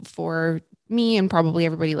for me and probably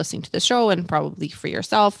everybody listening to the show and probably for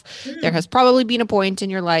yourself. There has probably been a point in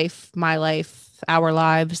your life, my life, our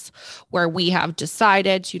lives, where we have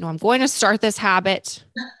decided, I'm going to start this habit.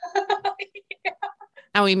 Yeah.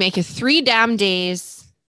 And we make it 3 damn days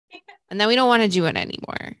and then we don't want to do it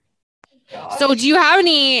anymore. So do Gosh. you have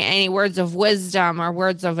any words of wisdom or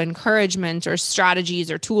words of encouragement or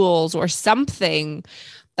strategies or tools or something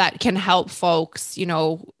that can help folks,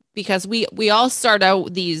 because we all start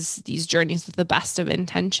out these journeys with the best of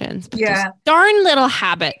intentions, but Yeah. those darn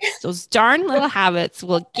little habits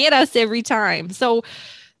will get us every time. So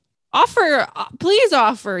please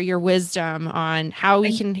offer your wisdom on how we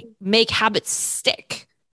Thank can you. make habits stick.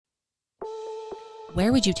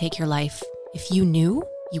 Where would you take your life if you knew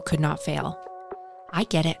you could not fail? I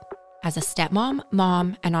get it. As a stepmom,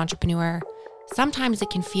 mom, and entrepreneur, sometimes it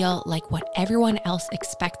can feel like what everyone else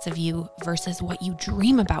expects of you versus what you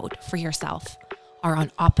dream about for yourself are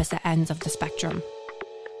on opposite ends of the spectrum.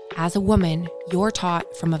 As a woman, you're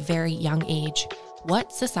taught from a very young age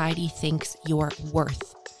what society thinks you're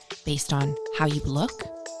worth based on how you look,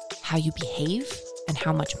 how you behave, and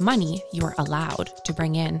how much money you're allowed to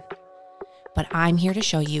bring in. But I'm here to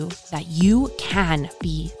show you that you can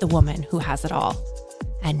be the woman who has it all,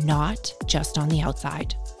 and not just on the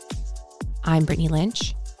outside. I'm Brittany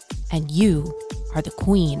Lynch, and you are the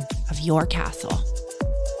queen of your castle.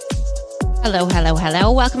 Hello, hello,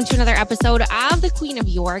 hello. Welcome to another episode of the Queen of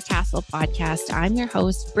Your Castle podcast. I'm your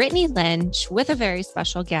host, Brittany Lynch, with a very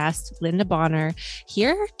special guest, Linda Bonner,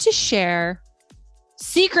 here to share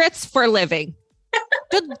secrets for living.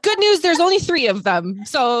 Good news, there's only 3 of them.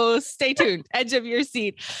 So stay tuned, edge of your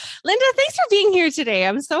seat. Linda, thanks for being here today.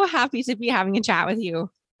 I'm so happy to be having a chat with you.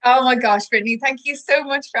 Oh my gosh, Brittany, thank you so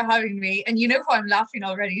much for having me. And you know why I'm laughing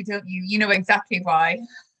already, don't you? You know exactly why.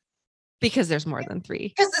 Because there's more than 3.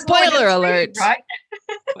 Because there's more Spoiler than alert. 3, right?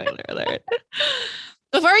 Spoiler alert.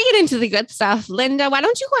 Before we get into the good stuff, Linda, why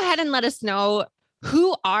don't you go ahead and let us know,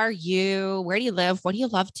 who are you? Where do you live? What do you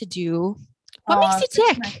love to do? What makes you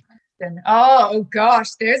Such a nice tick? question. Oh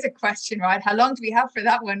gosh, there's a question, right? How long do we have for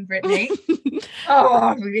that one, Brittany?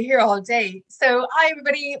 Oh, we'll be here all day. So, hi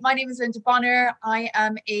everybody. My name is Linda Bonner. I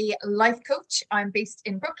am a life coach. I'm based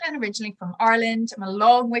in Brooklyn, originally from Ireland. I'm a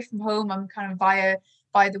long way from home. I'm kind of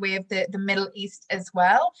by the way of the Middle East as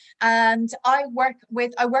well. And I work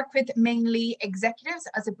with mainly executives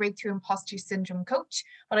as a breakthrough imposter syndrome coach.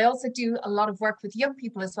 But I also do a lot of work with young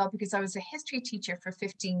people as well because I was a history teacher for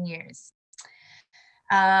 15 years.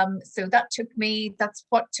 So that's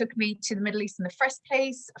what took me to the Middle East in the first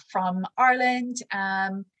place from Ireland.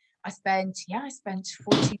 I spent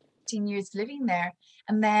 14 years living there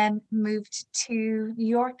and then moved to New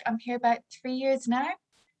York. I'm here about 3 years now.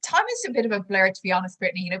 Time is a bit of a blur, to be honest,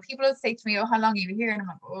 Brittany. People will say to me, "Oh, how long are you here?" And I'm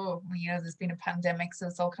like, "Oh, well, there's been a pandemic, so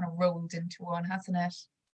it's all kind of rolled into one, hasn't it?"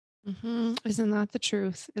 Mm-hmm. Isn't that the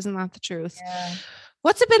truth? Isn't that the truth? Yeah.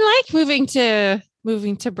 What's it been like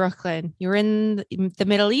moving to Brooklyn? You were in the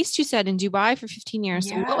Middle East, you said, in Dubai for 15 years.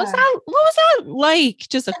 So what was Yeah. that? What was that like?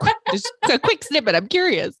 Just a quick snippet. I'm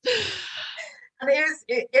curious. And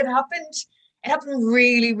it happened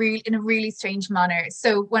really, really in a really strange manner.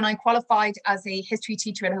 So when I qualified as a history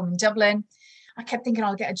teacher at home in Dublin, I kept thinking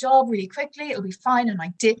I'll get a job really quickly, it'll be fine, and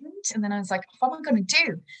I didn't. And then I was like, what am I going to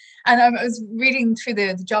do? And I was reading through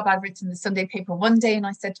the job adverts in the Sunday paper one day, and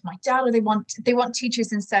I said to my dad, "Oh, they want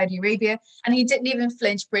teachers in Saudi Arabia," and he didn't even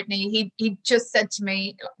flinch, Brittany. He just said to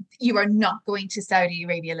me, "You are not going to Saudi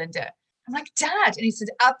Arabia, Linda." I'm like, "Dad," and he said,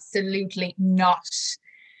 "Absolutely not."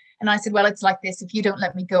 And I said, "Well, it's like this. If you don't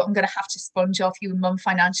let me go, I'm going to have to sponge off you and mum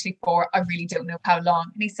financially for I really don't know how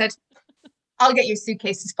long." And he said, "I'll get your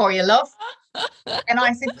suitcases for you, love." And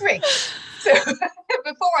I said, "Great." So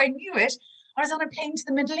before I knew it, I was on a plane to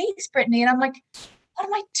the Middle East, Brittany. And I'm like, what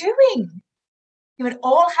am I doing? It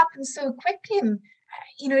all happened so quickly. And,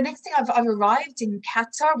 next thing I've arrived in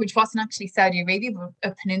Qatar, which wasn't actually Saudi Arabia, but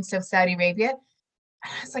a peninsula of Saudi Arabia.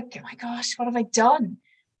 And I was like, oh my gosh, what have I done?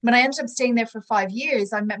 When I ended up staying there for 5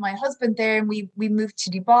 years, I met my husband there and we moved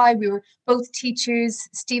to Dubai. We were both teachers.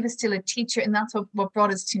 Steve is still a teacher, and that's what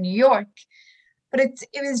brought us to New York. But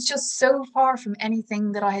it was just so far from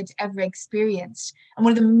anything that I had ever experienced. And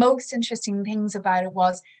one of the most interesting things about it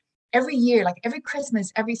was every year, like every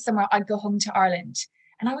Christmas, every summer, I'd go home to Ireland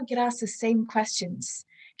and I would get asked the same questions.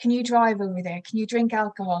 Can you drive over there? Can you drink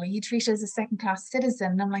alcohol? Are you treated as a second class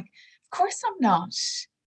citizen? And I'm like, of course I'm not.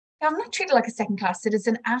 I'm not treated like a second class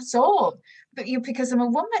citizen at all. But because I'm a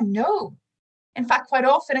woman, no. In fact, quite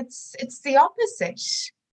often it's the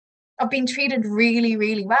opposite. I've been treated really,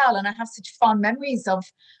 really well, and I have such fond memories of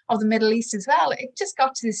the Middle East as well. It just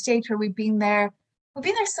got to the stage where we've been there we've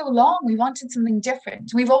been there so long. We wanted something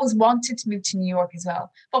different. We've always wanted to move to New York as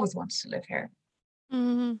well. Always wanted to live here.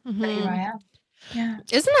 But here I am. Yeah.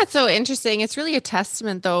 Isn't that so interesting? It's really a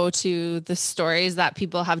testament, though, to the stories that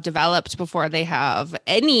people have developed before they have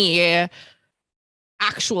any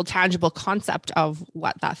actual tangible concept of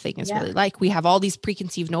what that thing is really like. We have all these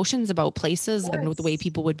preconceived notions about places and the way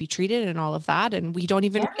people would be treated and all of that. And we don't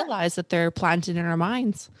even realize that they're planted in our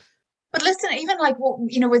minds. But listen, even like what,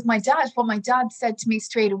 with my dad, what my dad said to me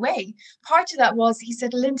straight away, part of that was, he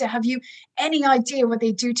said, Linda, have you any idea what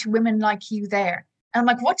they do to women like you there? And I'm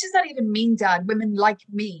like, what does that even mean, Dad? Women like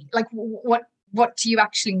me? Like, what do you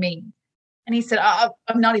actually mean? And he said,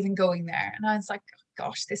 I'm not even going there. And I was like, oh,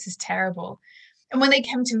 gosh, this is terrible. And when they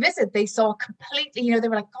came to visit, they saw completely, they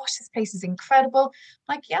were like, gosh, this place is incredible.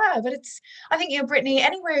 I'm like, yeah, but I think, Brittany,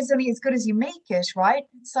 anywhere is only as good as you make it, right?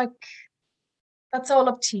 It's like, that's all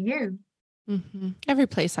up to you. Mm-hmm. Every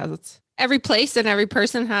place and every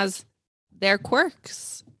person has their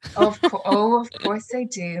quirks. Of course they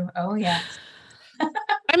do. Oh, yes.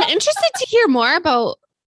 I'm interested to hear more about,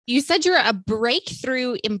 you said you're a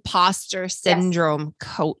breakthrough imposter syndrome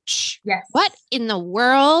coach. Yes. What in the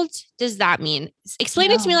world does that mean?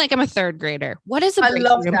 Explain it to me like I'm a third grader. What is a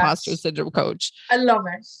breakthrough imposter syndrome coach? I love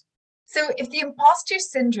it. So if the imposter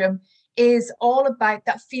syndrome is all about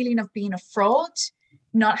that feeling of being a fraud,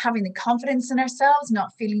 not having the confidence in ourselves,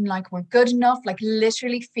 not feeling like we're good enough, like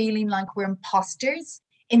literally feeling like we're imposters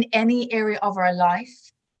in any area of our life,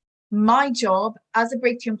 my job as a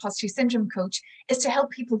breakthrough imposter syndrome coach is to help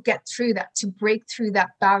people get through that, to break through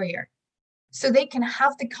that barrier so they can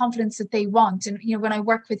have the confidence that they want. And, when I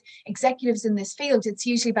work with executives in this field, it's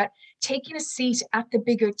usually about taking a seat at the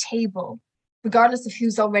bigger table, regardless of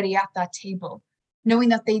who's already at that table, knowing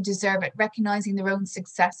that they deserve it, recognizing their own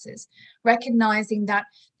successes, recognizing that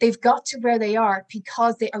they've got to where they are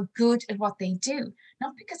because they are good at what they do,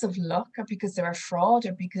 not because of luck or because they're a fraud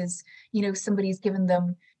or because, somebody's given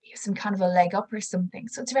them some kind of a leg up or something.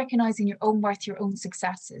 So it's recognizing your own worth, your own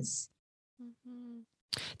successes.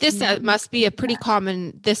 This must be a pretty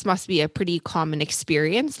common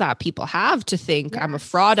experience that people have, to think I'm a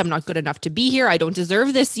fraud. I'm not good enough to be here. I don't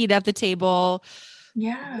deserve this seat at the table.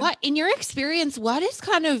 Yeah. What, in your experience, what is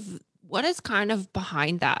kind of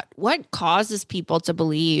behind that? What causes people to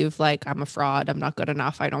believe like I'm a fraud, I'm not good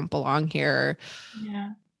enough, I don't belong here? Yeah.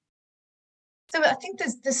 So I think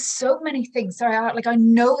there's so many things. Sorry, I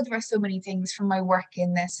know there are so many things from my work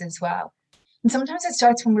in this as well. And sometimes it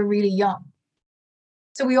starts when we're really young.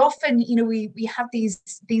 So we often, we have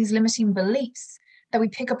these limiting beliefs that we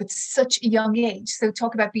pick up at such a young age. So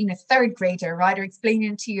talk about being a third grader, right? Or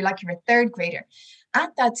explaining it to you like you're a third grader.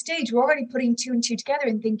 At that stage, we're already putting two and two together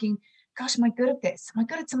and thinking, gosh, am I good at this? Am I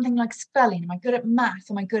good at something like spelling? Am I good at math?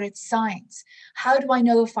 Am I good at science? How do I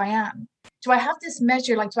know if I am? Do I have this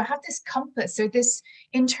measure? Do I have this compass or this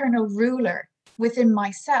internal ruler within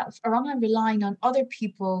myself? Or am I relying on other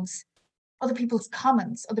people's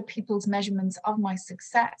comments, other people's measurements of my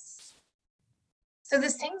success? So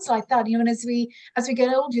there's things like that, and as we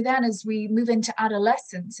get older, then as we move into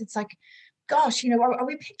adolescence, it's like, gosh, are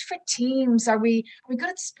we picked for teams? Are we good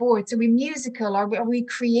at sports? Are we musical? Are we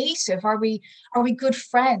creative? Are we good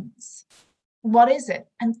friends? What is it?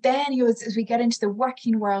 And then as we get into the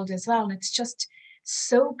working world as well, and it's just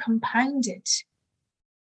so compounded.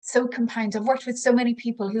 I've worked with so many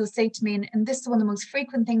people who will say to me, and this is one of the most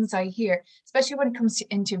frequent things I hear, especially when it comes to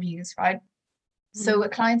interviews, right? Mm-hmm. So a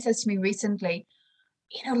client says to me recently,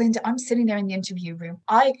 Linda, I'm sitting there in the interview room.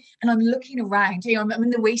 I'm looking around, I'm in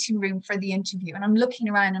the waiting room for the interview, and I'm looking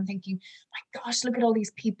around, I'm thinking, my gosh, look at all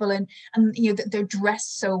these people, and they're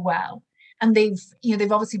dressed so well. And they've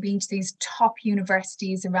obviously been to these top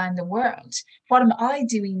universities around the world. What am I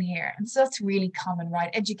doing here? And so that's really common, right?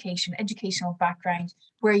 Educational background.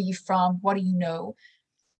 Where are you from? What do you know?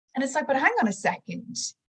 And it's like, but hang on a second.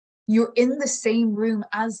 You're in the same room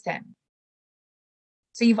as them.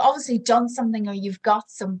 So you've obviously done something, or you've got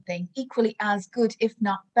something equally as good, if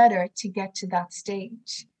not better, to get to that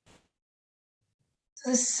stage. So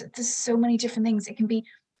there's so many different things. It can be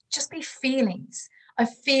feelings. I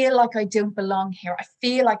feel like I don't belong here. I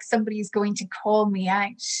feel like somebody is going to call me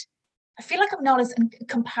out. I feel like I'm not as in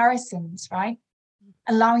comparisons, right?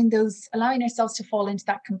 Allowing ourselves to fall into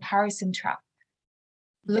that comparison trap.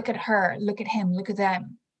 Look at her, look at him, look at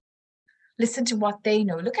them. Listen to what they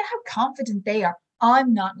know. Look at how confident they are.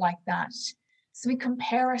 I'm not like that. So we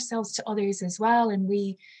compare ourselves to others as well. And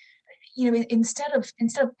we, instead of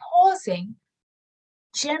pausing,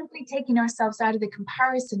 gently taking ourselves out of the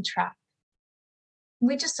comparison trap,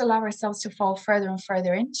 we just allow ourselves to fall further and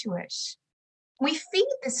further into it. We feed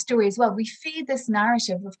this story as well. We feed this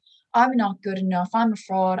narrative of, I'm not good enough, I'm a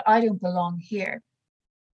fraud, I don't belong here.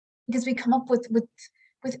 Because we come up with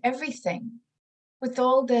everything, with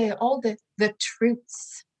all the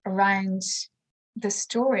truths around the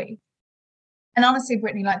story. And honestly,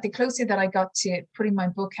 Brittany, like the closer that I got to putting my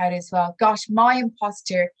book out as well, gosh, my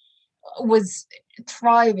imposter was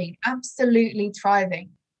thriving, absolutely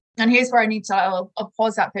thriving. And here's where I need to, I'll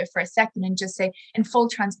pause that bit for a second and just say, in full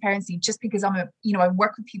transparency, just because I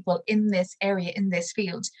work with people in this area, in this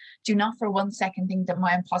field, do not for 1 second think that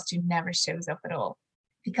my imposter never shows up at all,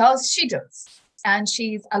 because she does. And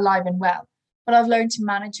she's alive and well. But I've learned to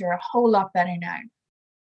manage her a whole lot better now.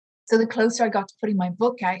 So the closer I got to putting my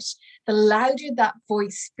book out, the louder that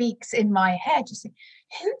voice speaks in my head. Just like,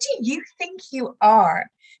 who do you think you are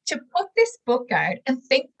to put this book out and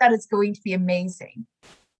think that it's going to be amazing?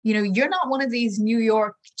 You're not one of these New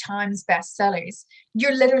York Times bestsellers.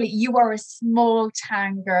 You are a small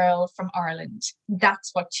town girl from Ireland. That's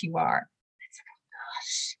what you are.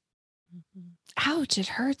 Gosh. Ouch, it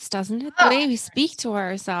hurts, doesn't it? The way we speak to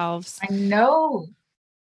ourselves. I know.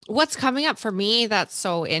 What's coming up for me that's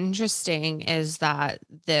so interesting is that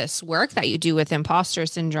this work that you do with imposter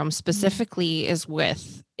syndrome specifically is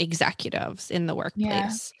with executives in the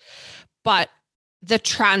workplace. Yeah. But the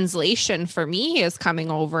translation for me is coming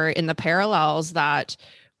over in the parallels that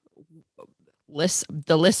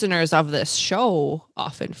the listeners of this show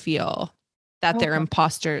often feel that they're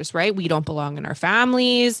imposters, right? We don't belong in our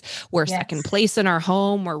families. We're second place in our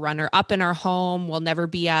home. We're runner up in our home. We'll never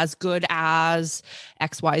be as good as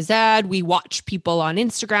XYZ. We watch people on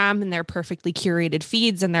Instagram and their perfectly curated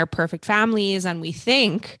feeds and their perfect families. And we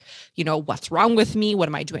think, what's wrong with me? What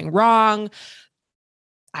am I doing wrong?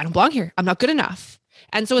 I don't belong here. I'm not good enough.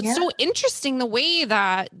 And so it's so interesting the way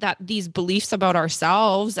that these beliefs about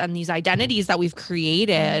ourselves and these identities that we've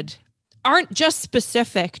created aren't just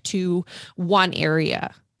specific to one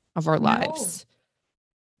area of our lives.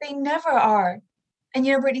 They never are. And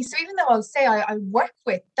Brittany, so even though I'll say I work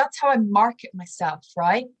with, that's how I market myself,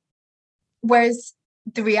 right? Whereas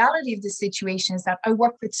the reality of the situation is that I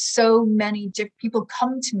work with so many different people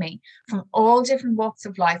come to me from all different walks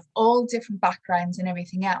of life, all different backgrounds and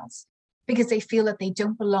everything else, because they feel that they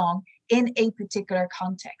don't belong in a particular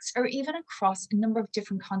context, or even across a number of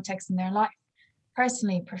different contexts in their life.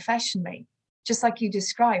 Personally, professionally, just like you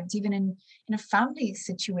described, even in a family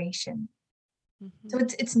situation. So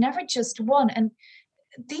it's never just one. And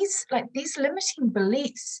these limiting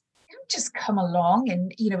beliefs, they don't just come along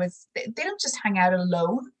and they don't just hang out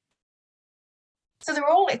alone. So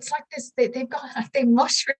it's like this, they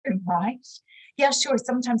mushroom, right? Yeah, sure.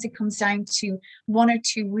 Sometimes it comes down to one or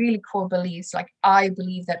two really core beliefs, like I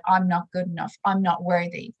believe that I'm not good enough, I'm not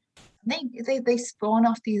worthy. They spawn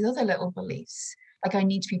off these other little beliefs. Like I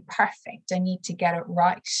need to be perfect. I need to get it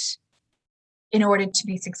right. In order to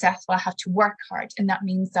be successful, I have to work hard. And that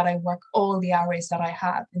means that I work all the hours that I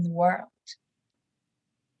have in the world.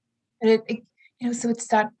 But so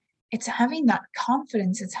it's having that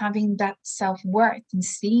confidence, it's having that self-worth and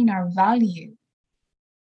seeing our value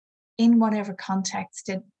in whatever context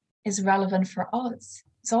it is relevant for us.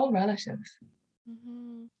 It's all relative.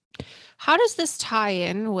 How does this tie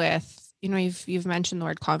in with, you've mentioned the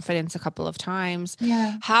word confidence a couple of times.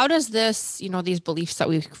 Yeah. How does this, these beliefs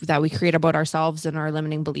that we create about ourselves and our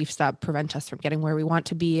limiting beliefs that prevent us from getting where we want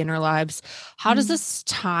to be in our lives, how does this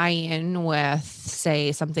tie in with,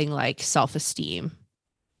 say, something like self-esteem?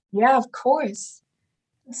 Yeah, of course.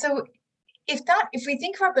 So if we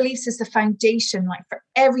think of our beliefs as the foundation, like for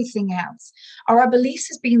everything else, or our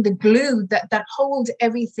beliefs as being the glue that hold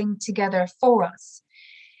everything together for us,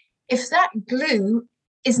 if that glue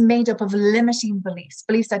is made up of limiting beliefs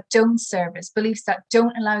that don't serve us, beliefs that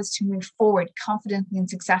don't allow us to move forward confidently and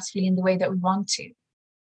successfully in the way that we want to,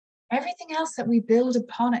 everything else that we build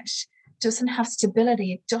upon it doesn't have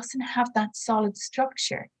stability. It doesn't have that solid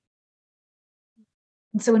structure.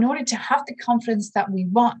 And so in order to have the confidence that we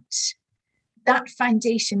want, that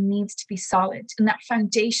foundation needs to be solid. And that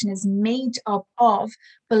foundation is made up of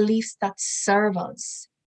beliefs that serve us.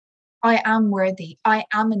 I am worthy. I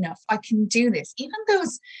am enough. I can do this. Even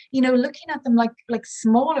those, looking at them like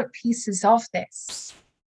smaller pieces of this,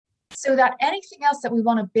 so that anything else that we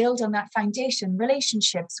want to build on that foundation,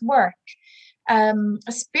 relationships, work, a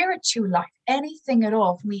spiritual life, anything at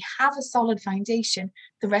all, when we have a solid foundation,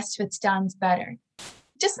 the rest of it stands better.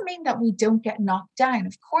 It doesn't mean that we don't get knocked down.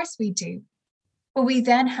 Of course we do. But we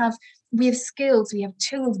have skills, we have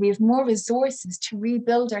tools, we have more resources to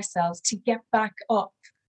rebuild ourselves, to get back up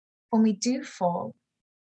when we do fall.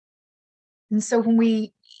 And so when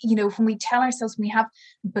we tell ourselves, we have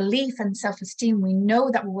belief and self-esteem, we know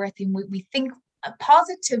that we're worthy, and we think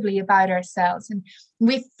positively about ourselves and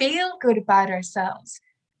we feel good about ourselves,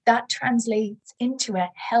 that translates into a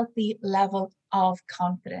healthy level of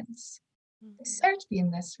confidence. Deserve to be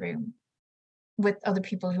in this room with other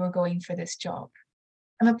people who are going for this job.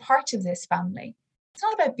 I'm a part of this family. It's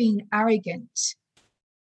not about being arrogant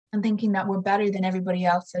and thinking that we're better than everybody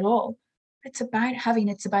else at all. It's about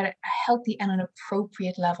a healthy and an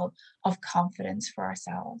appropriate level of confidence for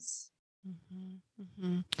ourselves.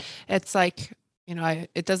 It's like,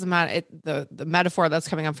 it doesn't matter. The metaphor that's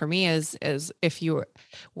coming up for me is if you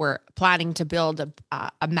were planning to build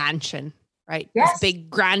a mansion, right? Yes. This big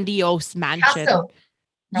grandiose mansion. Castle.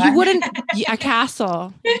 Right? You wouldn't, a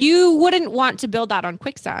castle. You wouldn't want to build that on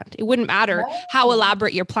quicksand. It wouldn't matter how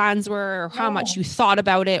elaborate your plans were, or how much you thought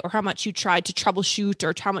about it, or how much you tried to troubleshoot,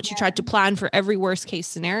 or how much you tried to plan for every worst case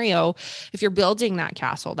scenario. If you're building that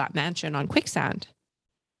castle, that mansion on quicksand,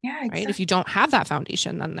 exactly. Right? If you don't have that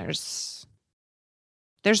foundation, then there's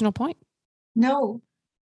no point. No.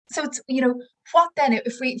 So it's, what then,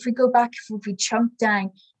 if we go back, if we chunk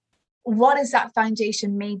down, what is that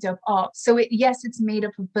foundation made up of? So it's made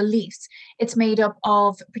up of beliefs. It's made up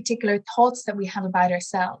of particular thoughts that we have about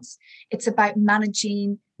ourselves. It's about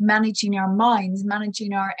managing our minds,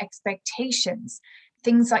 managing our expectations,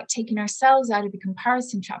 things like taking ourselves out of the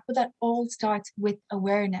comparison trap. But that all starts with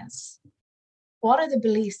awareness. What are the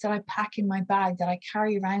beliefs that I pack in my bag that I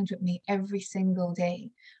carry around with me every single day?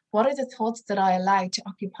 What are the thoughts that I allow to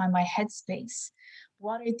occupy my headspace?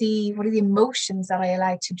 What are the emotions that I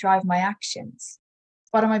allow to drive my actions?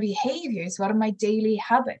 What are my behaviors? What are my daily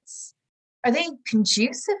habits? Are they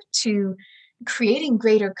conducive to creating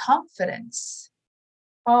greater confidence?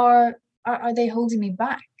 Or are they holding me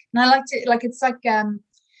back? And I it's like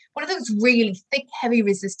one of those really thick, heavy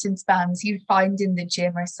resistance bands you find in the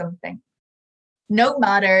gym or something. No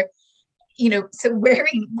matter, so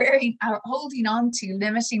wearing or holding on to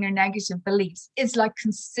limiting or negative beliefs is like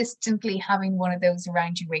consistently having one of those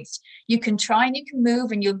around your waist. You can try and you can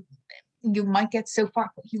move and you might get so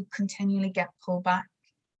far, but you continually get pulled back.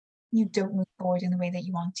 You don't move forward in the way that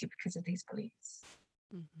you want to because of these beliefs.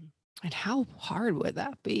 Mm-hmm. And how hard would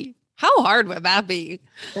that be? How hard would that be?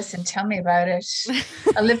 Listen, tell me about it.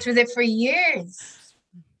 I lived with it for years.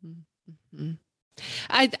 Mm-hmm.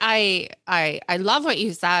 I love what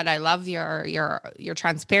you said. I love your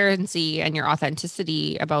transparency and your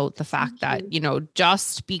authenticity about the fact that,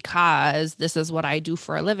 just because this is what I do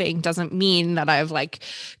for a living doesn't mean that I've like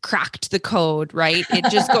cracked the code, right? It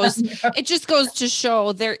just goes, it just goes to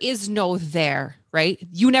show there is no there, right?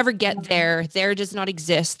 You never get there. There does not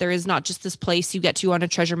exist. There is not just this place you get to on a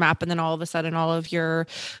treasure map. And then all of a sudden, all of your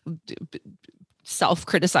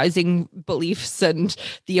self-criticizing beliefs and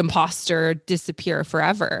the imposter disappear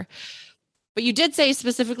forever. But you did say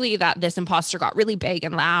specifically that this imposter got really big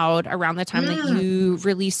and loud around the time that you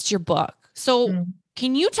released your book. So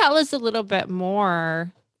can you tell us a little bit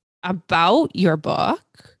more about your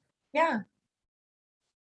book? Yeah.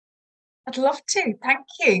 I'd love to. Thank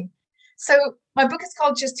you. So my book is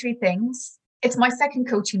called Just Three Things. It's my second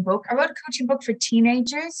coaching book. I wrote a coaching book for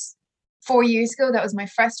teenagers 4 years ago. That was my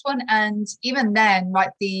first one. And even then,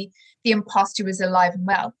 right, the imposter was alive and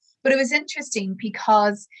well. But it was interesting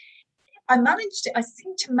because I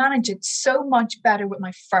seemed to manage it so much better with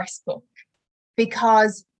my first book,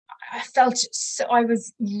 because I felt so I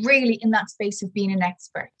was really in that space of being an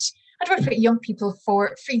expert. I'd worked with young people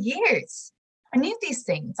for years. I knew these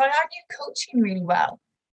things. I knew coaching really well.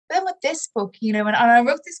 But then with this book, and I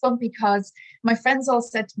wrote this one because my friends all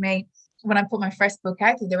said to me, when I put my first book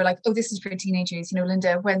out, they were like, "Oh, this is for teenagers.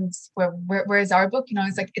 Linda, where's our book?" I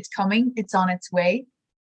was like, "It's coming. It's on its way."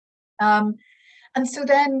 And so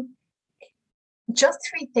then, Just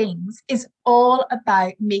Three Things is all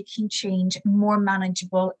about making change more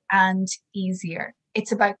manageable and easier.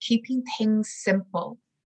 It's about keeping things simple,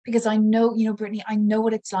 because I know, Brittany, I know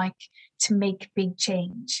what it's like to make big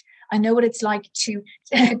change. I know what it's like to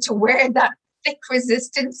wear that thick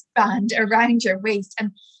resistance band around your waist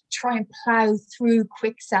and try and plow through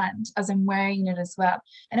quicksand as I'm wearing it as well.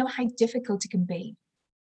 I know how difficult it can be.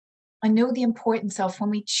 I know the importance of when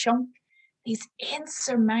we chunk these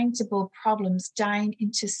insurmountable problems down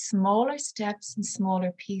into smaller steps and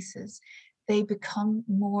smaller pieces, they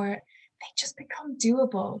just become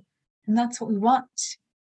doable. And that's what we want.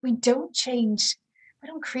 We don't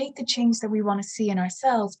create the change that we want to see in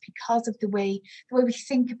ourselves because of the way we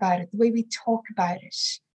think about it, the way we talk about it.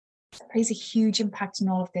 It plays a huge impact in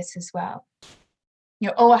all of this as well.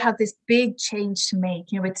 I have this big change to make.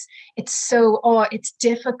 It's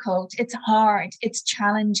difficult, it's hard, it's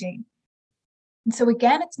challenging. And so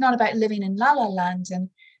again, it's not about living in la la land and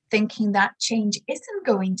thinking that change isn't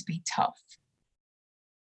going to be tough.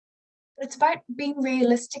 It's about being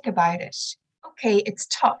realistic about it. Okay, it's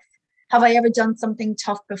tough. Have I ever done something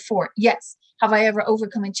tough before? Yes. Have I ever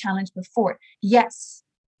overcome a challenge before? Yes.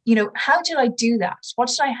 How did I do that? What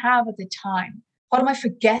did I have at the time? What am I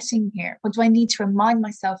forgetting here? What do I need to remind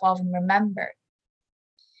myself of and remember?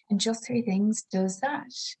 And Just Three Things does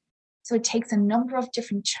that. So it takes a number of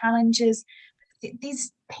different challenges,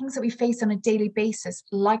 these things that we face on a daily basis,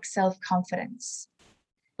 like self-confidence,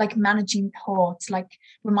 like managing thoughts, like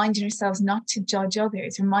reminding ourselves not to judge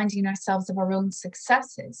others, reminding ourselves of our own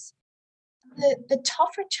successes. The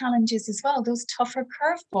tougher challenges as well, those tougher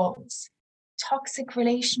curveballs, toxic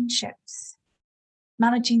relationships,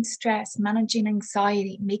 managing stress, managing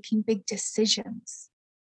anxiety, making big decisions,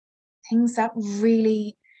 things that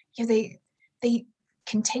really, they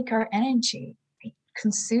can take our energy, they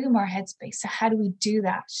consume our headspace. So how do we do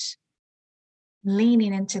that?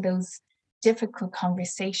 Leaning into those difficult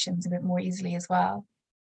conversations a bit more easily as well.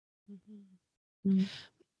 Mm-hmm.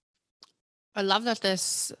 I love that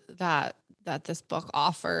this book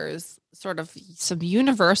offers sort of some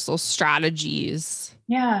universal strategies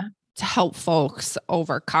to help folks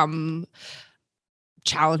overcome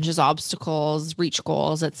challenges, obstacles, reach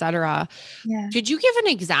goals, etc. Yeah. Could you give an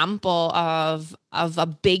example of a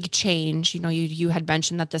big change? You had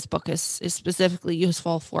mentioned that this book is specifically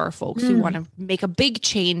useful for folks who want to make a big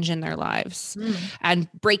change in their lives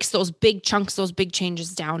and breaks those big chunks, those big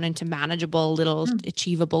changes down into manageable little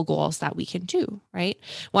achievable goals that we can do, right?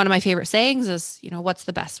 One of my favorite sayings is, what's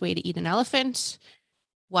the best way to eat an elephant?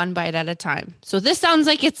 One bite at a time. So this sounds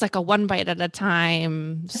like it's like a one bite at a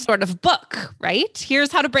time sort of book, right? Here's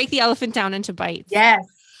how to break the elephant down into bites. Yes.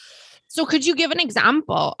 So could you give an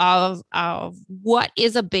example of what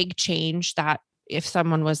is a big change that if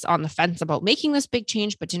someone was on the fence about making this big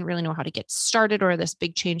change, but didn't really know how to get started, or this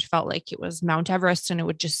big change felt like it was Mount Everest and it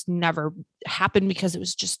would just never happen because it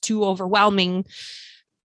was just too overwhelming?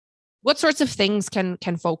 What sorts of things can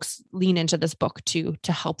folks lean into this book to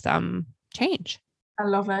help them change? I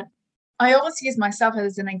love it. I always use myself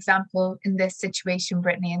as an example in this situation,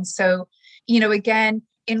 Brittany. And so, again,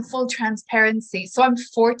 in full transparency. So I'm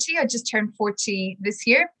 40. I just turned 40 this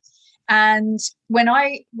year. And when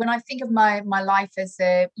I think of my life as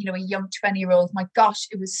a young 20-year-old, my gosh,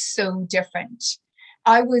 it was so different.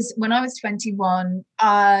 When I was 21,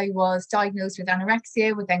 I was diagnosed with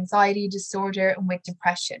anorexia, with anxiety disorder, and with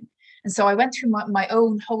depression. And so I went through my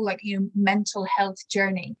own whole mental health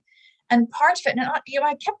journey. And part of it, and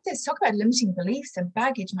I kept this talk about limiting beliefs and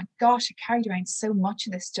baggage. My gosh, I carried around so much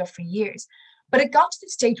of this stuff for years. But it got to the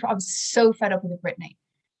stage where I was so fed up with it, Brittany.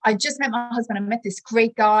 I just met my husband. I met this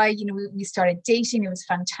great guy. We started dating. It was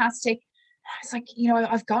fantastic. I was like,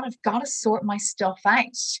 I've got to sort my stuff out.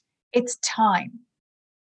 It's time.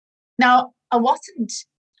 Now, I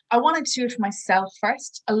wanted to do it for myself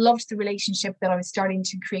first. I loved the relationship that I was starting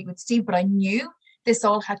to create with Steve, but I knew this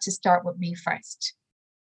all had to start with me first.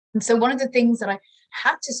 And so one of the things that I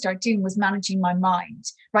had to start doing was managing my mind,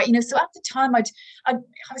 right? So at the time, I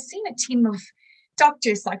was seeing a team of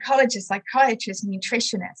doctors, psychologists, psychiatrists,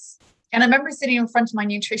 nutritionists. And I remember sitting in front of my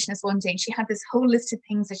nutritionist one day, and she had this whole list of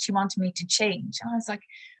things that she wanted me to change. And I was like,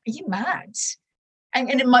 are you mad?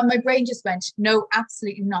 And my brain just went, no,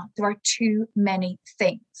 absolutely not. There are too many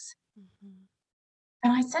things.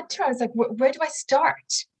 And I said to her, I was like, where do I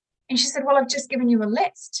start? And she said, well, I've just given you a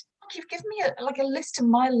list. You've given me a list a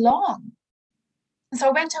mile long. And so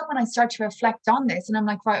I went home and I started to reflect on this, and I'm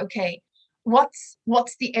like, right, okay, what's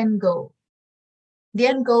the end goal? The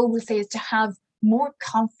end goal, we'll say, is to have more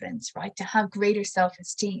confidence, right? To have greater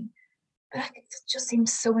self-esteem. But it just seemed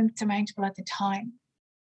so insurmountable at the time.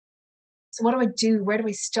 So what do I do? Where do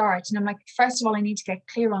I start? And I'm like, first of all, I need to get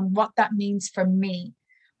clear on what that means for me,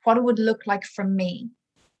 what it would look like for me.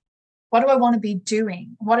 What do I want to be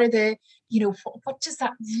doing? What are the, what does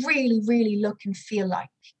that really, really look and feel like?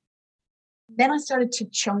 Then I started to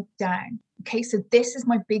chunk down. Okay, so this is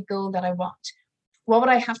my big goal that I want. What would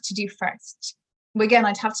I have to do first? Well, again,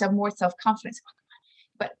 I'd have to have more self-confidence.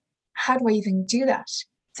 But how do I even do that?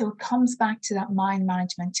 So it comes back to that mind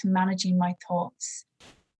management, to managing my thoughts.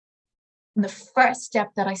 And the first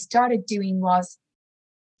step that I started doing was,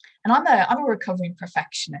 and I'm a recovering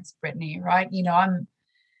perfectionist, Brittany, right?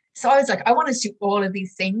 So I was like, I want to do all of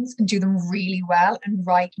these things and do them really well and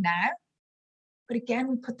right now. But again,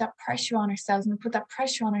 we put that pressure on ourselves,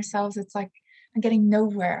 it's like, I'm getting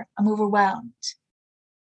nowhere. I'm overwhelmed.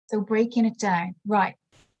 So breaking it down, right?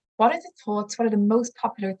 What are the thoughts? What are the most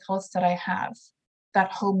popular thoughts that I have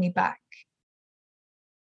that hold me back?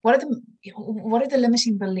 What are the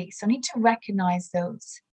limiting beliefs? I need to recognize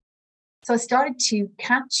those. So I started to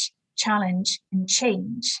catch, challenge, and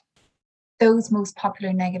change those most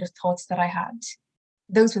popular negative thoughts that I had.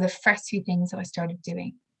 Those were the first few things that I started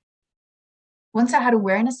doing. Once I had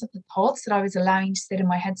awareness of the thoughts that I was allowing to sit in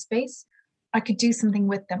my headspace, I could do something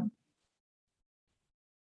with them.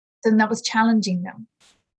 Then that was challenging them.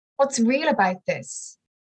 What's real about this?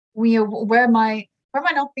 Where am I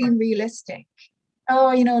not being realistic?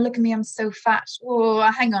 Oh, look at me, I'm so fat. Oh,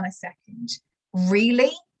 hang on a second.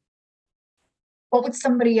 Really? What would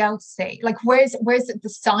somebody else say? Like, where's the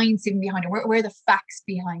science even behind it? Where are the facts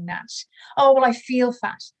behind that? Oh, well, I feel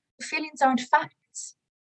fat. The feelings aren't facts.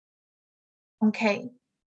 Okay.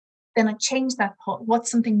 Then I change that thought.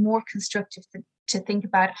 What's something more constructive to think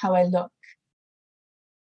about how I look?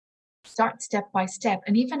 Start step by step.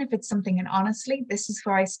 And even if it's something, and honestly, this is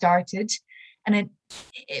where I started, and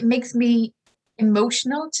it makes me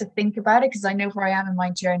emotional to think about it because I know where I am in my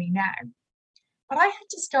journey now. But I had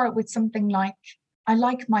to start with something like, I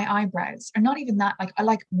like my eyebrows, or not even that, like I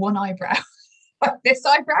like one eyebrow. This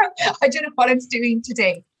eyebrow, I don't know what it's doing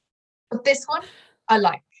today, but this one I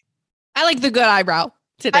like. I like the good eyebrow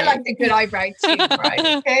today. I like the good eyebrow too,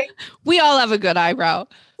 right? Okay. We all have a good eyebrow. Of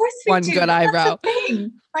course we one do. Good eyebrow. That's the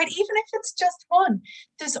thing, right? Even if it's just one,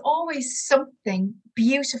 there's always something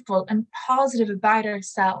beautiful and positive about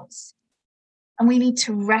ourselves. And we need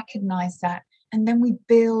to recognize that. And then we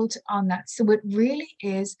build on that. So it really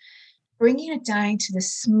is bringing it down to the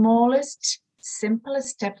smallest, simplest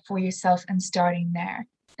step for yourself and starting there.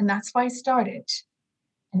 And that's why I started.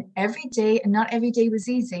 And every day, and not every day was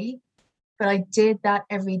easy, but I did that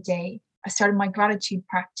every day. I started my gratitude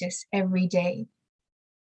practice every day.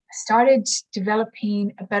 I started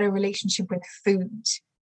developing a better relationship with food.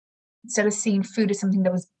 Instead of seeing food as something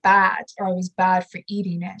that was bad or I was bad for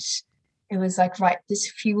eating it, it was like, right,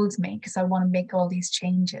 this fuels me because I want to make all these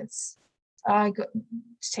changes. I got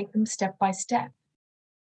to take them step by step.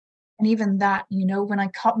 And even that, when I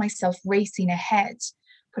caught myself racing ahead,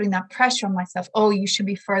 putting that pressure on myself, oh, you should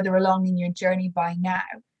be further along in your journey by now.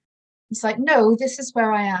 It's like, no, this is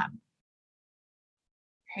where I am.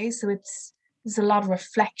 Okay, so there's a lot of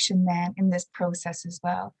reflection then in this process as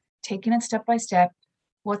well. Taking it step by step,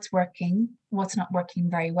 what's working, what's not working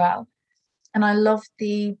very well. And I love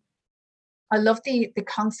the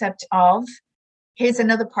concept of, here's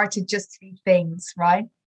another part to just 3 things, right?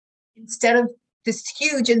 Instead of this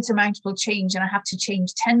huge insurmountable change and I have to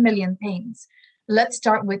change 10 million things, let's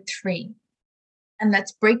start with 3. And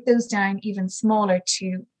let's break those down even smaller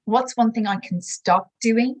to what's one thing I can stop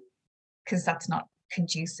doing because that's not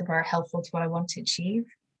conducive or helpful to what I want to achieve.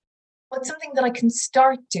 What's something that I can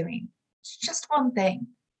start doing? It's just one thing.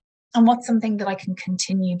 And what's something that I can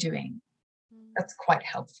continue doing? That's quite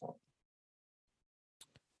helpful.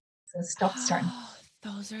 So stop starting.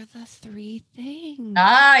 Those are the 3 things.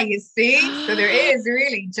 You see? So there is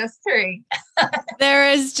really just 3. There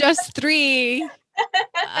is just 3.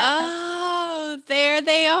 Oh, there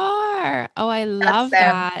they are. Oh, I love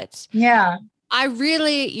that. Yeah. I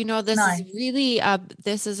really, this Nice. is really,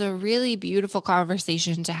 this is a really beautiful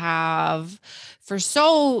conversation to have for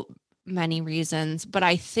so many reasons. But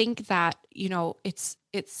I think that, it's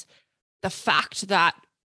the fact that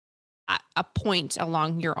at a point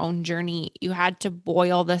along your own journey, you had to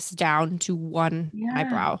boil this down to one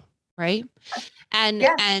eyebrow, right? And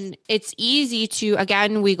and it's easy to,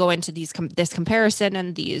 again, we go into this comparison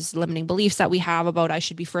and these limiting beliefs that we have about I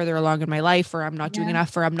should be further along in my life, or I'm not doing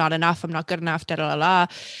enough, or I'm not enough, I'm not good enough, da da da.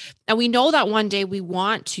 And we know that one day we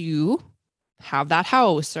want to have that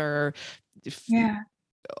house or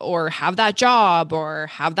have that job or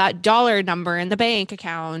have that dollar number in the bank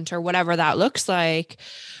account or whatever that looks like.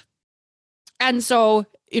 And so,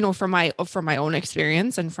 from my own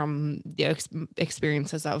experience and from the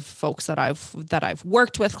experiences of folks that I've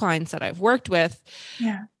worked with, clients that I've worked with,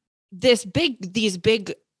 these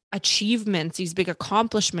big achievements, these big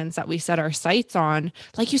accomplishments that we set our sights on,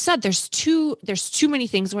 like you said, there's too many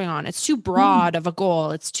things going on. It's too broad of a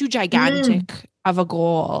goal. It's too gigantic of a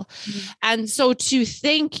goal. And so to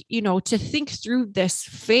think through this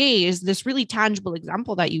phase, this really tangible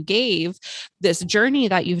example that you gave, this journey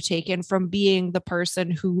that you've taken from being the person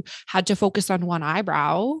who had to focus on one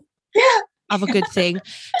eyebrow of a good thing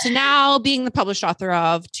to now being the published author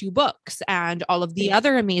of 2 books and all of the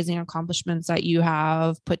other amazing accomplishments that you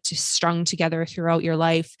have strung together throughout your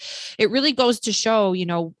life. It really goes to show,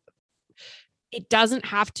 it doesn't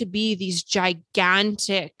have to be these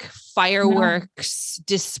gigantic fireworks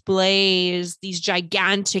displays, these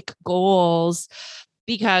gigantic goals,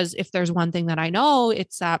 because if there's one thing that I know,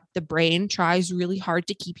 it's that the brain tries really hard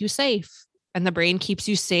to keep you safe, and the brain keeps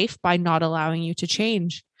you safe by not allowing you to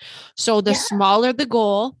change. So the smaller the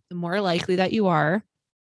goal, the more likely that you are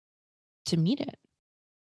to meet it.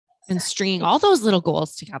 and stringing all those little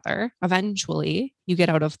goals together. Eventually you get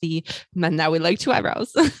out of and now we like 2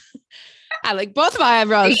 eyebrows. I like both my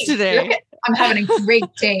eyebrows today. I'm having a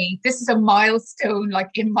great day. This is a milestone like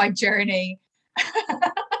in my journey. And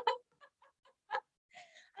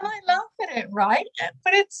I laugh at it, right?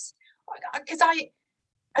 But it's because I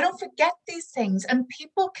don't forget these things, and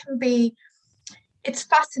people can be, it's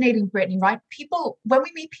fascinating, Brittany, right? People, when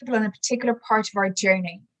we meet people in a particular part of our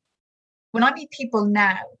journey, when I meet people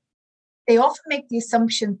now, they often make the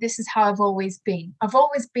assumption this is how I've always been. I've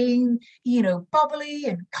always been, bubbly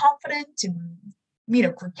and confident and,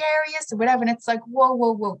 gregarious or whatever. And it's like, whoa,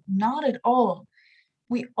 whoa, whoa, not at all.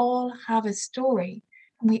 We all have a story,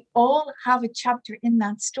 and we all have a chapter in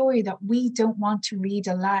that story that we don't want to read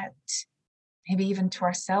aloud, maybe even to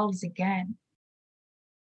ourselves again.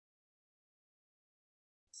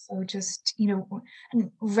 So just,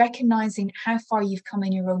 and recognizing how far you've come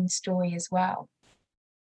in your own story as well.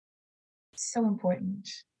 So important.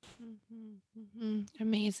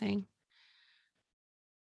 Amazing.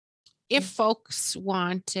 If folks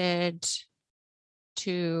wanted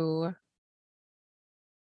to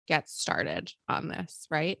get started on this,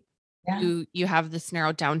 right? Yeah. You have this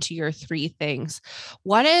narrowed down to your 3 things.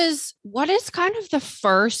 What is kind of the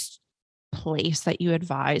first place that you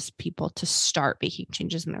advise people to start making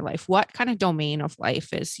changes in their life? What kind of domain of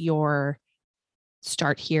life is your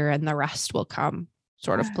start here and the rest will come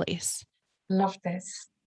sort of place? Love this.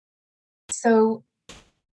 So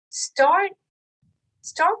start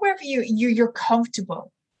wherever you're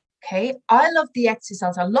comfortable. Okay. I love the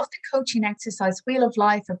exercise. I love the coaching exercise, wheel of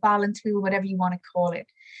life, a balance wheel, whatever you want to call it.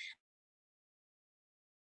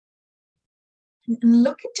 And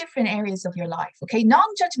look at different areas of your life. Okay.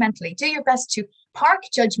 Non-judgmentally, do your best to park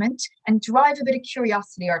judgment and drive a bit of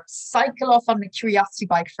curiosity, or cycle off on the curiosity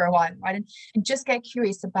bike for a while, right? And just get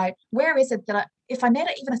curious about where is it that if I made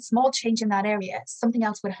even a small change in that area, something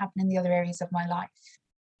else would happen in the other areas of my life.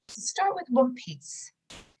 So start with one piece.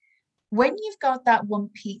 When you've got that one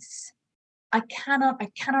piece, I cannot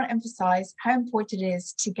emphasize how important it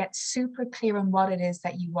is to get super clear on what it is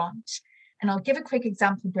that you want. And I'll give a quick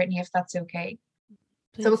example, Brittany, if that's okay.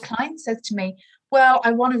 Please. So a client says to me, well,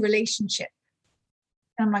 I want a relationship.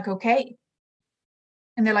 And I'm like, okay.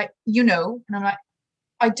 And they're like, and I'm like,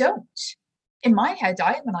 I don't. In my head,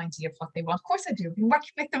 I have an idea of what they want. Of course I do. I've been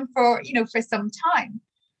working with them for some time.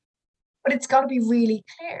 But it's got to be really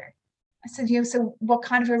clear. I said, so what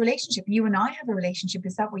kind of a relationship? You and I have a relationship.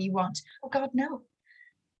 Is that what you want? Oh, God, no.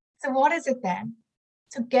 So what is it then?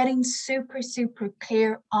 So getting super, super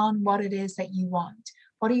clear on what it is that you want.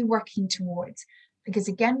 What are you working towards? Because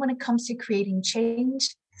again, when it comes to creating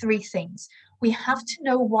change, 3 things. We have to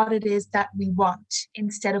know what it is that we want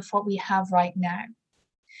instead of what we have right now.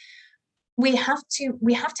 We have to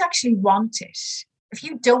actually want it. If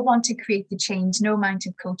you don't want to create the change, no amount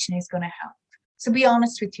of coaching is going to help. So be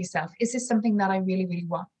honest with yourself. Is this something that I really, really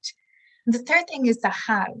want? And the third thing is the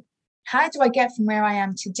how. How do I get from where I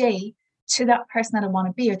am today to that person that I want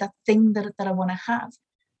to be, or that thing that I want to have?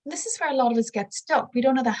 And this is where a lot of us get stuck. We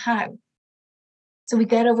don't know the how. So we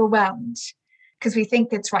get overwhelmed because we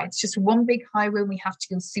think it's right. It's just one big highway. We have to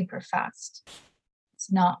go super fast.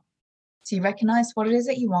 It's not. So you recognize what it is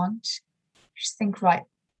that you want. Just think, right.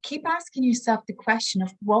 Keep asking yourself the question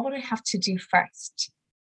of what would I have to do first?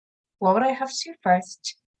 What would I have to do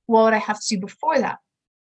first? What would I have to do before that?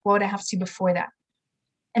 What would I have to do before that?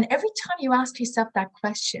 And every time you ask yourself that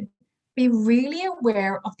question, be really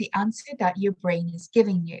aware of the answer that your brain is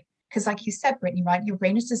giving you. Because like you said, Brittany, right, your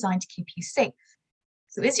brain is designed to keep you safe.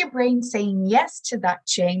 So is your brain saying yes to that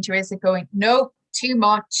change, or is it going, no, too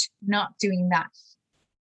much, not doing that?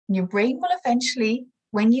 And your brain will eventually,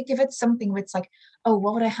 when you give it something where it's like, oh,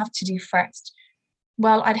 what would I have to do first?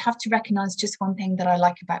 Well, I'd have to recognize just one thing that I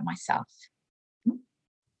like about myself.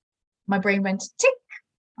 My brain went tick.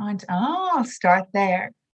 And I'll start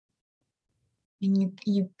there. And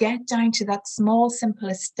you get down to that small,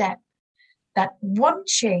 simplest step, that one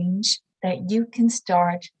change that you can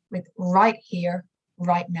start with right here,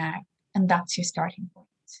 right now. And that's your starting point.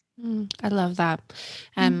 I love that.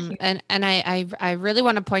 And I really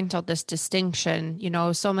want to point out this distinction.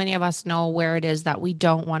 So many of us know where it is that we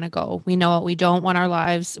don't want to go. We know what we don't want our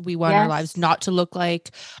lives. We want our lives not to look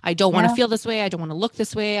like. I don't want to feel this way. I don't want to look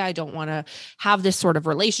this way. I don't want to have this sort of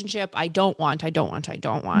relationship. I don't want.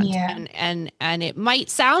 Yeah. And it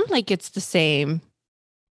might sound like it's the same,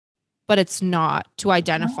 but it's not. To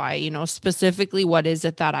identify, specifically what is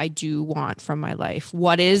it that I do want from my life?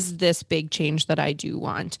 What is this big change that I do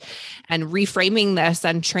want? And reframing this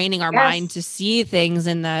and training our mind to see things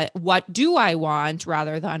in the what do I want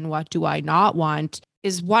rather than what do I not want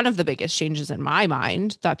is one of the biggest changes in my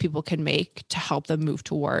mind that people can make to help them move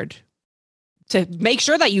toward, to make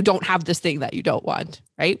sure that you don't have this thing that you don't want,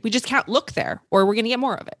 right? We just can't look there or we're going to get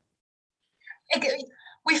more of it.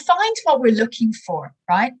 We find what we're looking for,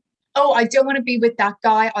 right? Oh, I don't want to be with that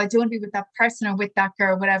guy. I don't want to be with that person or with that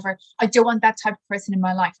girl, whatever. I don't want that type of person in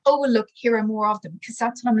my life. Oh, well, look, here are more of them, because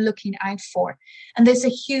that's what I'm looking out for. And there's a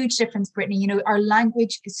huge difference, Brittany. You know, our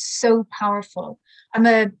language is so powerful. I'm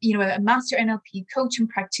a master NLP coach and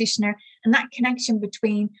practitioner, and that connection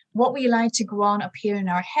between what we allow to go on up here in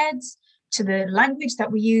our heads to the language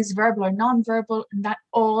that we use, verbal or non-verbal, and that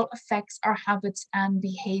all affects our habits and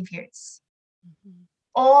behaviors. Mm-hmm.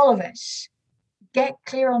 All of it. Get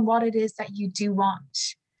clear on what it is that you do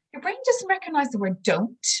want. Your brain doesn't recognize the word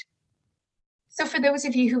don't. So for those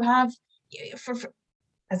of you who have,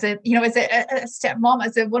 as a stepmom,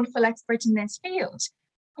 as a wonderful expert in this field,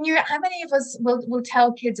 how many of us will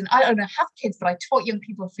tell kids, and I don't know, have kids, but I taught young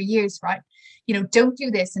people for years, right? You know, don't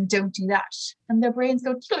do this and don't do that. And their brains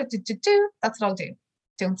go, that's what I'll do.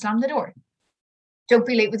 Don't slam the door. Don't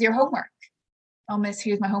be late with your homework. Oh, miss,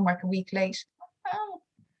 here's my homework a week late. Oh.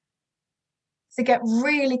 So get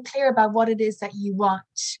really clear about what it is that you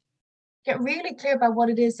want. Get really clear about what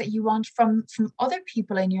it is that you want from other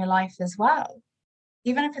people in your life as well.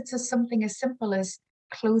 Even if it's something as simple as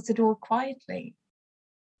close the door quietly.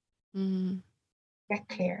 Get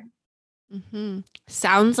clear. Mm-hmm.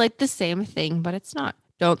 Sounds like the same thing, but it's not.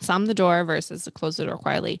 Don't slam the door versus close the door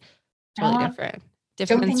quietly. Totally different.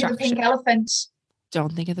 Different don't think of the pink elephant.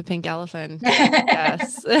 Don't think of the pink elephant.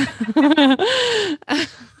 Yes.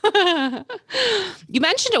 You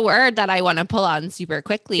mentioned a word that I want to pull on super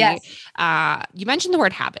quickly. Yes. You mentioned the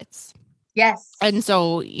word habits. Yes. And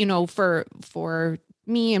so, you know, for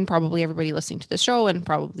me and probably everybody listening to the show and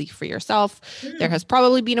probably for yourself, there has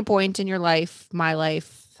probably been a point in your life, my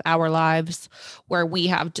life, our lives, where we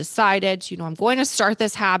have decided, you know, I'm going to start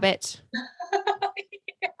this habit.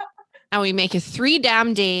 Yeah. And we make it 3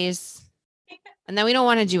 damn days. And then we don't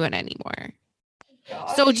want to do it anymore.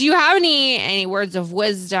 Gosh. So do you have any words of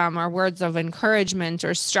wisdom or words of encouragement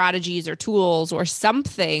or strategies or tools or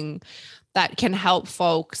something that can help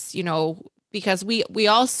folks, you know, because we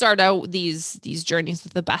all start out these journeys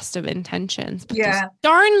with the best of intentions, but those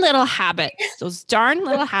darn little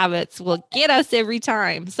habits will get us every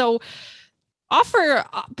time. So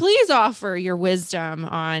please offer your wisdom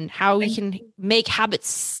on how we can make habits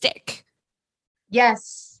stick.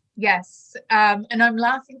 Yes. And I'm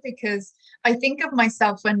laughing because I think of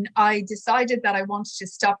myself when I decided that I wanted to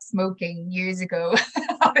stop smoking years ago.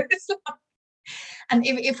 And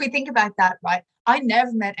if we think about that, right, I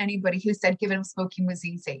never met anybody who said giving up smoking was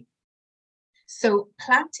easy. So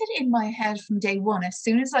planted in my head from day one, as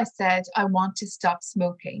soon as I said I want to stop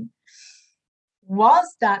smoking,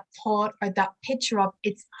 was that thought or that picture of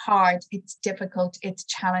it's hard, it's difficult, it's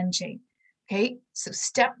challenging. Okay, so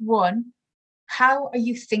step one, how are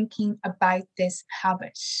you thinking about this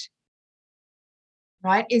habit?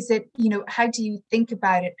 Right? Is it, you know, how do you think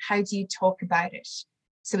about it? How do you talk about it?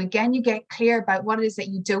 So again, you get clear about what it is that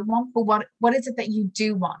you don't want, but what is it that you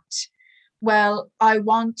do want? Well, I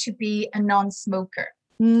want to be a non-smoker.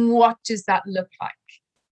 What does that look like?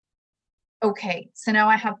 Okay, so now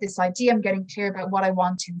I have this idea. I'm getting clear about what I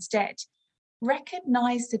want instead.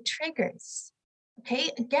 Recognize the triggers.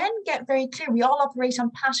 Okay, again, get very clear. We all operate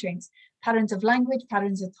on patterns of language,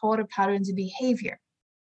 patterns of thought, or patterns of behavior.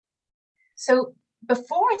 So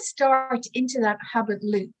before I start into that habit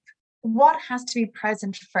loop, what has to be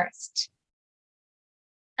present first?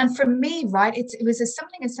 And for me, right, it was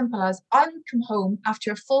something as simple as I would come home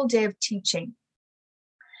after a full day of teaching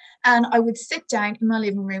and I would sit down in my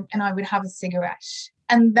living room and I would have a cigarette.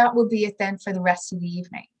 And that would be it then for the rest of the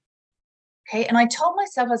evening. Okay. And I told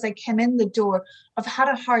myself as I came in the door, I've had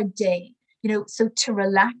a hard day, you know, so to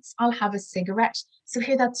relax, I'll have a cigarette. So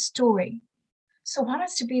hear that story. So what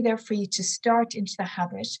has to be there for you to start into the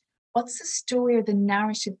habit? What's the story or the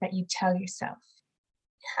narrative that you tell yourself?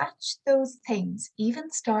 Catch those things,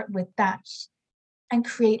 even start with that, and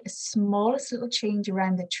create a smallest little change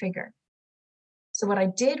around the trigger. So what I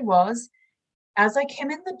did was, as I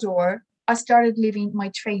came in the door, I started leaving my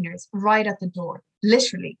trainers right at the door,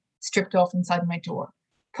 literally stripped off inside my door.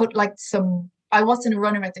 Put like I wasn't a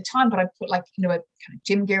runner at the time, but I put like, you know, a kind of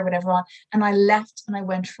gym gear, whatever on, and I left and I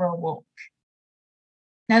went for a walk.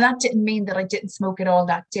 Now, that didn't mean that I didn't smoke it all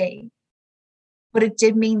that day, but it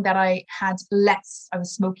did mean that I had less. I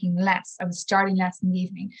was smoking less. I was starting less in the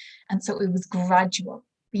evening. And so it was gradual.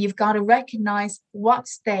 But you've got to recognize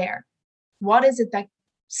what's there. What is it that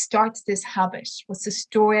starts this habit? What's the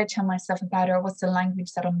story I tell myself about it, or what's the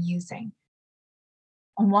language that I'm using?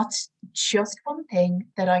 And what's just one thing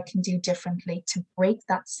that I can do differently to break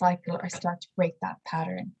that cycle or start to break that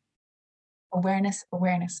pattern? Awareness,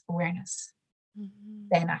 awareness, awareness,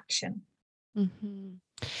 then action.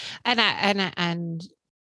 And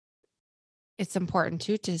it's important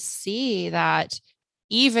too to see that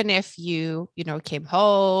even if you came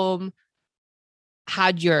home,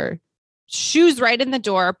 had your shoes right in the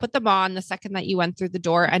door, put them on the second that you went through the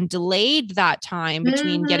door, and delayed that time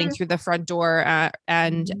between getting through the front door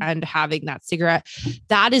and having that cigarette,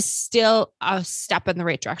 that is still a step in the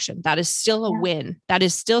right direction. That is still a win. That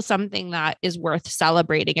is still something that is worth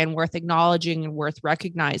celebrating and worth acknowledging and worth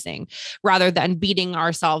recognizing, rather than beating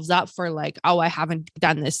ourselves up for like, oh, I haven't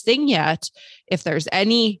done this thing yet. If there's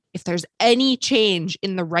any change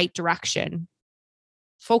in the right direction,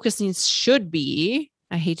 focusing should be,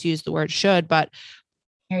 I hate to use the word should, but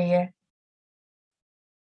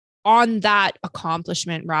on that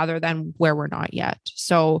accomplishment rather than where we're not yet.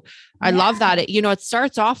 So I love that. It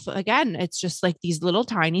starts off again, it's just like these little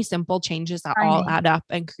tiny simple changes that all add up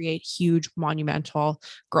and create huge monumental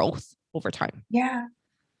growth over time. Yeah.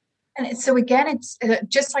 And so again, it's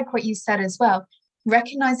just like what you said as well,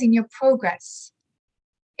 recognizing your progress.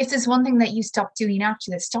 If there's one thing that you stop doing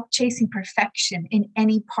after this, stop chasing perfection in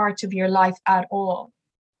any part of your life at all.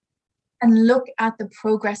 And look at the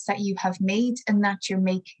progress that you have made and that you're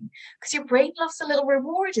making. Because your brain loves a little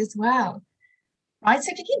reward as well. Right?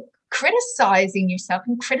 So if you keep criticizing yourself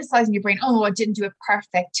and criticizing your brain, oh, I didn't do it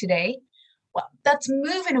perfect today. Well,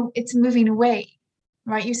 it's moving away.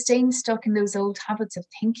 Right? You're staying stuck in those old habits of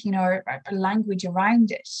thinking or language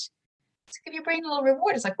around it. So give your brain a little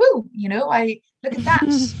reward. It's like, woo, I look at that.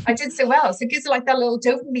 I did so well. So it gives it like that little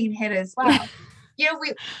dopamine hit as well.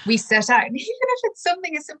 We set out, even if it's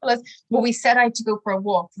something as simple as, well, we set out to go for a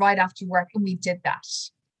walk right after work and we did that.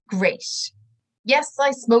 Great. Yes,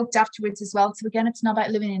 I smoked afterwards as well. So again, it's not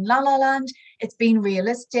about living in la la land. It's being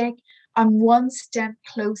realistic. I'm one step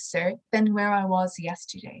closer than where I was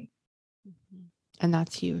yesterday. And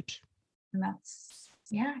that's huge. And that's,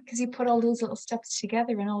 because you put all those little steps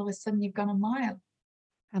together and all of a sudden you've gone a mile.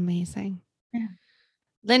 Amazing. Yeah.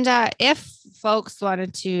 Linda, if folks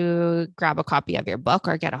wanted to grab a copy of your book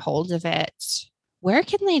or get a hold of it, where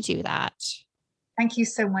can they do that? Thank you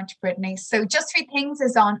so much, Brittany. So Just Three Things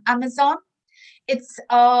is on Amazon. It's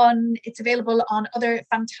available on other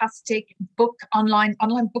fantastic online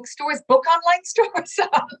bookstores,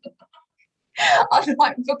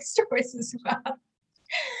 online bookstores as well.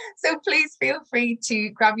 So please feel free to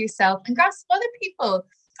grab yourself and grab some other people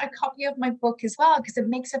a copy of my book as well, because it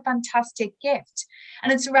makes a fantastic gift.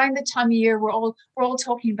 And it's around the time of year we're all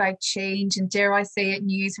talking about change and, dare I say it,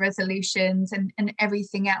 New Year's resolutions and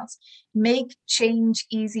everything else. Make change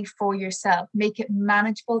easy for yourself. Make it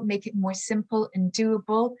manageable, make it more simple and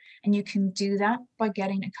doable. And you can do that by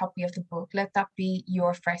getting a copy of the book. Let that be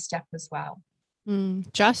your first step as well.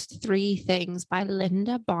 Just Three Things by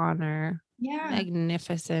Linda Bonner. Yeah.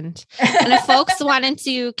 Magnificent. And if folks wanted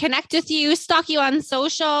to connect with you, stalk you on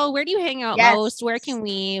social, where do you hang out most? Where can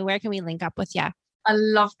we link up with you? I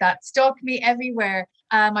love that. Stalk me everywhere.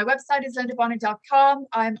 My website is lindabonner.com.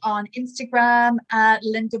 I'm on Instagram at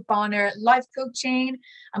Linda Bonner Life Coaching.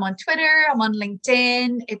 I'm on Twitter. I'm on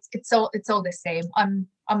LinkedIn. It's all the same. I'm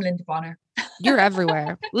Linda Bonner. You're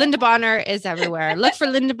everywhere. Linda Bonner is everywhere. Look for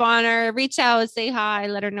Linda Bonner, reach out, say hi,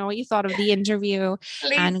 let her know what you thought of the interview.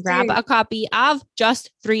 Please and grab a copy of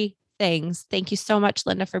Just Three Things. Thank you so much,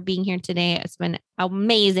 Linda, for being here today. It's been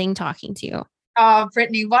amazing talking to you. Oh,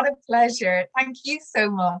 Brittany, what a pleasure. Thank you so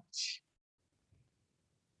much.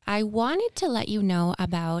 I wanted to let you know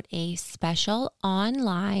about a special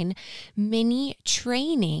online mini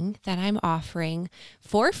training that I'm offering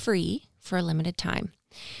for free for a limited time.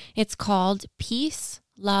 It's called Peace,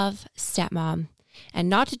 Love, Stepmom. And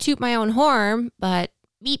not to toot my own horn, but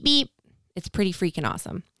beep, beep, it's pretty freaking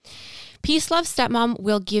awesome. Peace, Love, Stepmom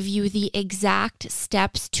will give you the exact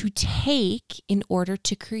steps to take in order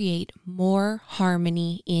to create more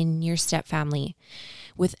harmony in your stepfamily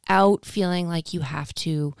without feeling like you have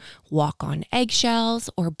to walk on eggshells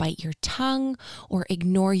or bite your tongue or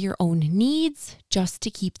ignore your own needs just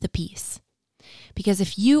to keep the peace. Because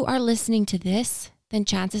if you are listening to this, then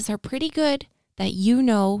chances are pretty good that you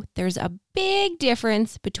know there's a big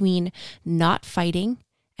difference between not fighting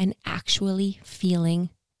and actually feeling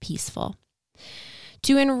peaceful.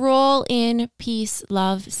 To enroll in Peace,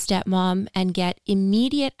 Love, Stepmom and get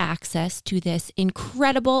immediate access to this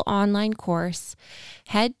incredible online course,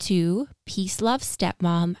 head to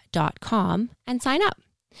peacelovestepmom.com and sign up.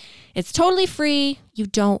 It's totally free. You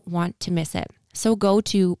don't want to miss it. So go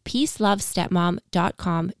to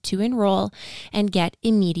peacelovestepmom.com to enroll and get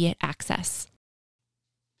immediate access.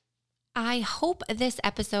 I hope this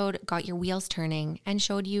episode got your wheels turning and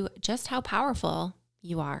showed you just how powerful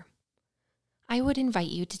you are. I would invite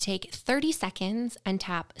you to take 30 seconds and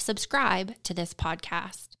tap subscribe to this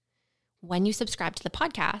podcast. When you subscribe to the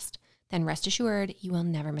podcast, then rest assured you will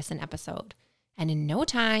never miss an episode. And in no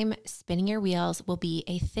time, spinning your wheels will be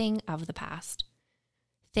a thing of the past.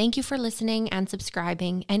 Thank you for listening and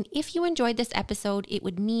subscribing. And if you enjoyed this episode, it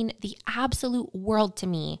would mean the absolute world to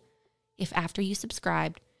me if after you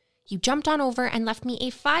subscribed, you jumped on over and left me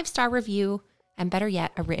a 5-star review, and better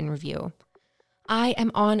yet, a written review. I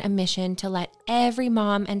am on a mission to let every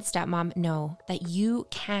mom and stepmom know that you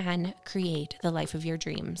can create the life of your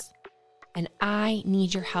dreams. And I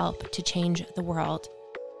need your help to change the world.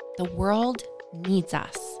 The world needs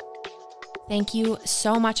us. Thank you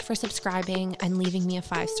so much for subscribing and leaving me a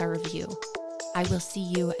 5-star review. I will see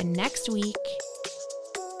you next week.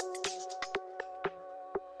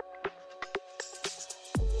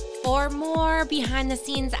 For more behind the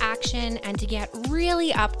scenes action and to get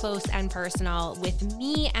really up close and personal with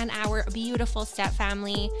me and our beautiful step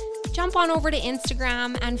family, jump on over to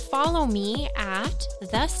Instagram and follow me at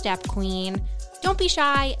The Step Queen. Don't be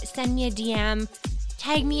shy, send me a DM,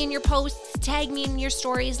 tag me in your posts, tag me in your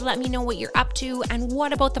stories, let me know what you're up to and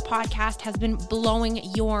what about the podcast has been blowing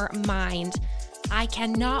your mind. I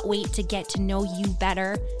cannot wait to get to know you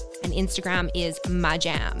better, and Instagram is my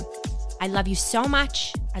jam. I love you so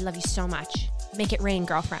much. I love you so much. Make it rain,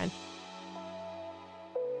 girlfriend.